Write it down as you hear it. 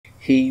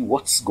Hey,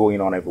 what's going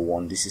on,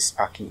 everyone? This is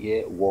Akin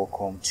here.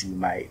 Welcome to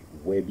my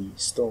Webby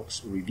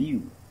Stocks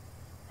review.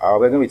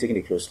 We're going to be taking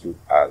a close look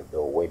at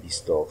the Webby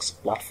Stocks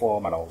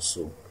platform, and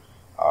also,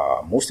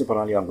 most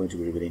importantly, I'm going to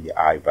be revealing the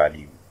high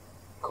value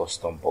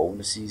custom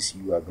bonuses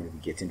you are going to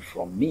be getting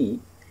from me,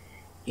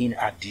 in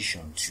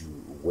addition to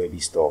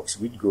Webby Stocks,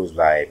 which goes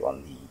live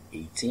on the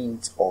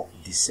 18th of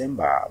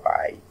December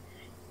by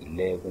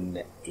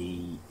 11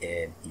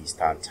 a.m.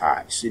 Eastern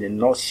Time. So, in a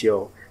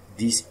nutshell,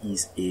 this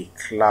is a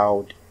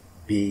cloud-based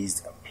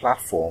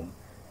platform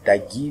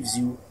that gives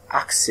you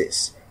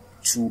access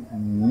to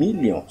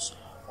millions,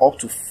 up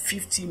to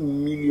 50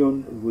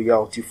 million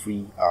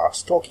royalty-free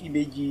stock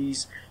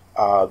images,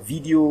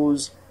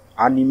 videos,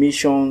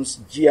 animations,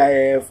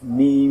 GIF,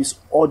 memes,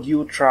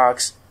 audio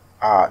tracks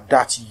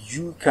that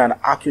you can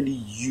actually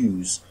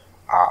use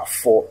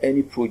for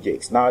any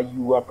projects. Now,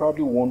 you are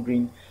probably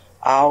wondering,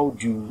 how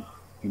do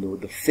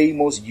the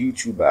famous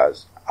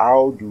YouTubers,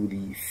 how do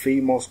the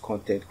famous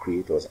content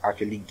creators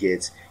actually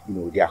get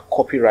their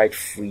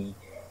copyright-free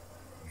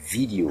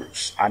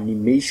videos,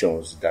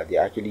 animations that they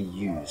actually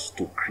use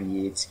to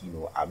create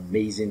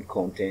amazing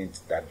content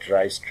that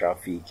drives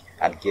traffic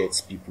and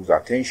gets people's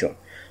attention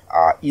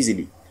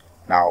easily?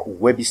 Now,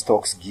 Webby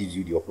Stocks gives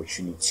you the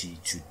opportunity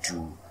to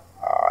do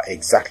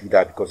exactly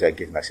that, because you're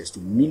getting access to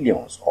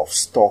millions of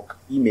stock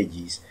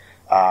images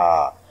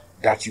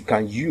that you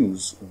can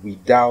use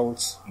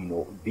without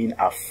being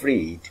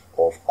afraid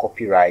of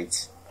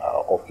copyright,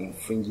 of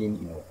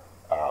infringing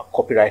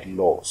copyright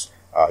laws.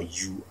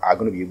 You are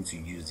going to be able to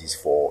use this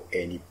for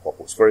any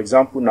purpose. For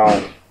example,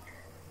 now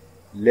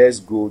let's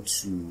go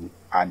to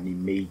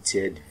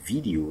animated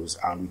videos,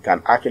 and we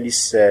can actually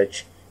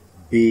search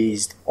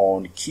based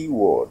on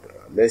keyword.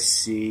 Let's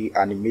say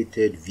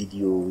animated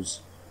videos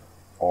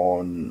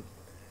on,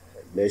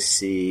 let's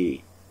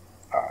say,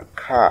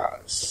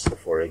 cars,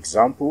 for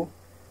example,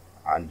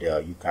 and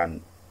you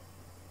can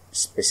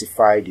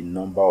specify the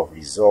number of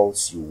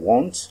results you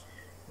want.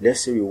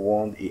 Let's say we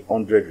want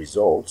 100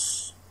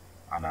 results,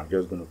 and I'm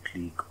just going to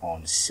click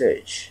on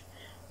search,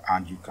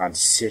 and you can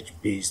search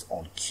based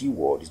on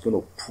keyword. It's going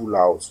to pull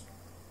out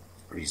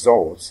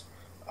results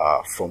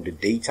from the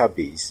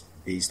database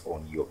based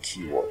on your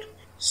keyword.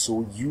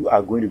 So you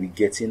are going to be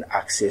getting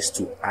access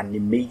to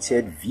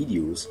animated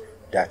videos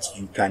that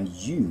you can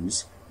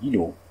use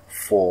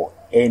for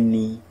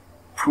any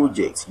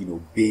project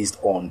based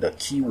on the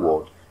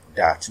keyword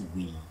that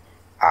we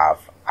have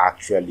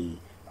actually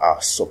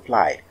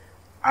supplied.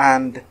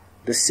 And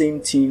the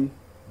same thing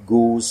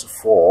goes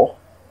for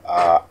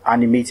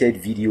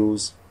animated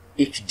videos,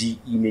 HD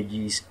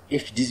images,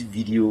 HD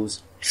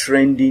videos,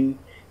 trending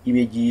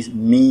images,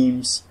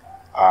 memes,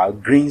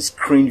 green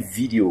screen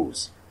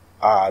videos,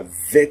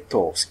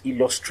 vectors,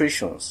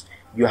 illustrations.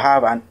 You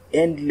have an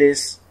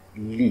endless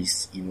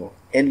list,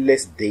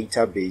 endless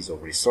database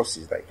of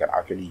resources that you can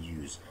actually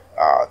use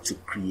to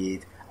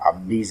create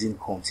amazing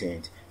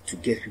content, to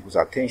get people's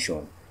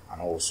attention,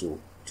 and also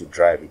to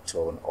drive a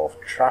ton of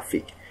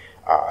traffic.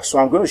 So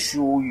I'm going to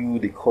show you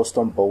the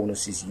custom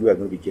bonuses you are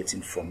going to be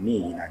getting from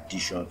me in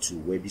addition to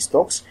Webby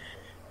Stocks.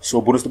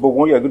 So bonus number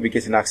one, you are going to be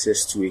getting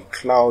access to a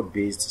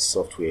cloud-based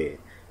software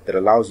that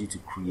allows you to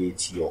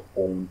create your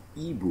own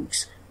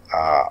ebooks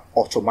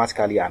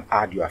automatically and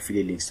add your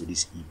affiliate links to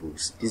these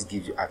ebooks. This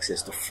gives you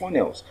access to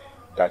funnels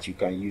that you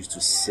can use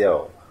to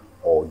sell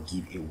or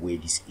give away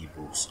these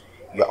ebooks.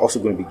 You are also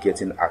going to be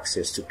getting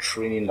access to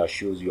training that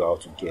shows you how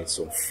to get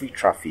some free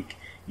traffic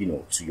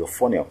to your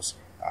funnels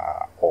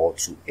or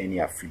to any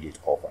affiliate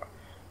offer.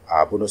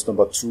 Bonus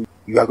number two,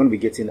 you are going to be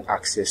getting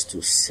access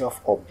to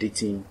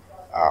self-updating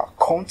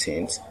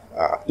content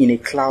in a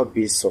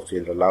cloud-based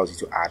software that allows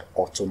you to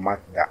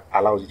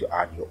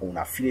add your own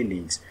affiliate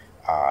links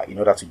in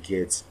order to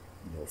get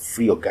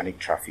free organic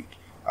traffic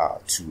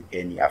to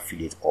any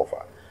affiliate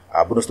offer.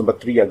 Bonus number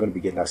three, you're going to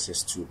be getting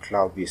access to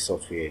cloud-based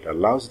software that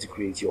allows you to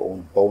create your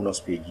own bonus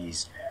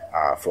pages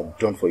from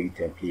done-for-you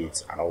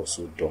templates and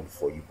also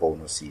done-for-you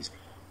bonuses.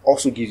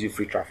 Also gives you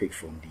free traffic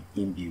from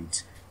the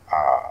inbuilt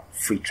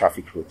free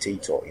traffic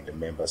rotator in the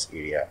members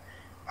area.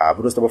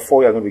 Bonus number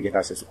four, you're going to be getting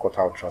access to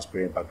cutout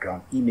transparent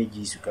background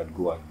images you can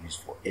go and use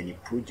for any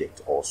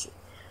project also.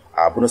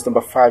 Bonus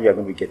number five, you're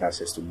going to be getting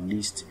access to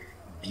list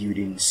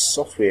building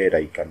software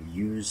that you can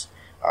use.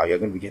 You're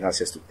going to be getting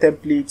access to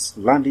templates,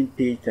 landing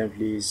page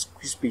templates,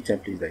 quiz page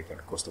templates that you can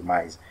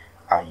customize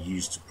and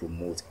use to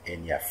promote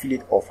any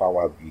affiliate offer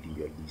while building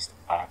your list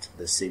at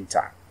the same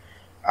time.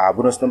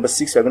 Bonus number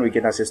six, you're going to be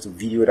getting access to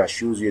video that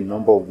shows you a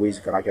number of ways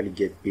you can actually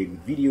get paid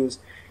with videos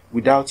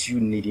without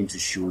you needing to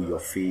show your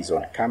face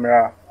on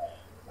camera.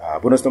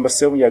 Bonus number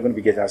seven, you're going to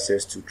be getting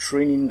access to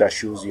training that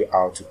shows you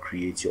how to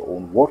create your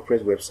own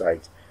WordPress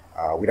website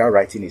without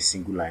writing a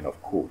single line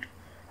of code.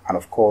 And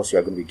of course, you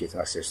are going to be getting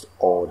access to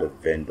all the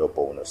vendor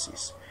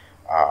bonuses.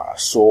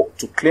 So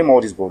to claim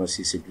all these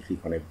bonuses, simply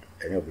click on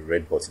any of the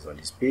red buttons on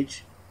this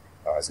page.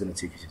 It's going to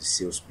take you to the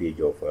sales page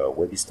of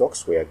Webby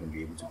Stocks, where you're going to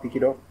be able to pick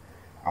it up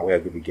and where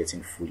you're going to be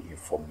getting full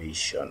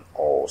information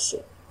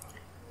also.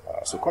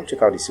 So come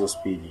check out the sales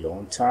page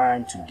on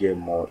time to get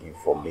more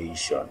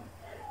information.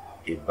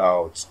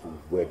 about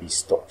Webby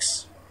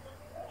Stocks.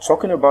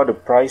 Talking about the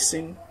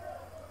pricing,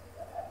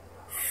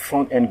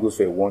 front end goes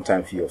for a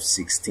one-time fee of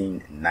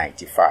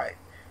 $16.95,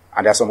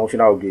 and there are some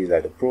optional upgrades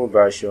like the Pro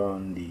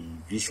version, the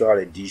Visual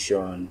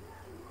Edition,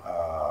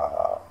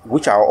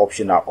 which are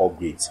optional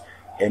upgrades.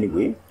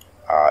 Anyway,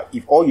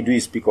 if all you do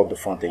is pick up the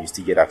front end, you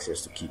still get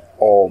access to keep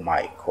all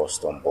my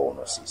custom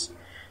bonuses.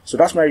 So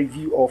that's my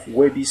review of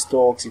Webby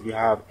Stocks. If you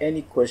have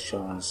any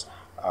questions,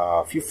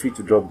 feel free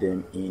to drop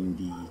them in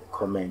the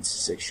comments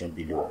section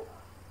below.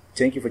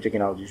 Thank you for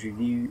checking out this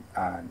review,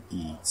 and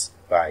it's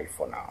bye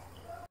for now.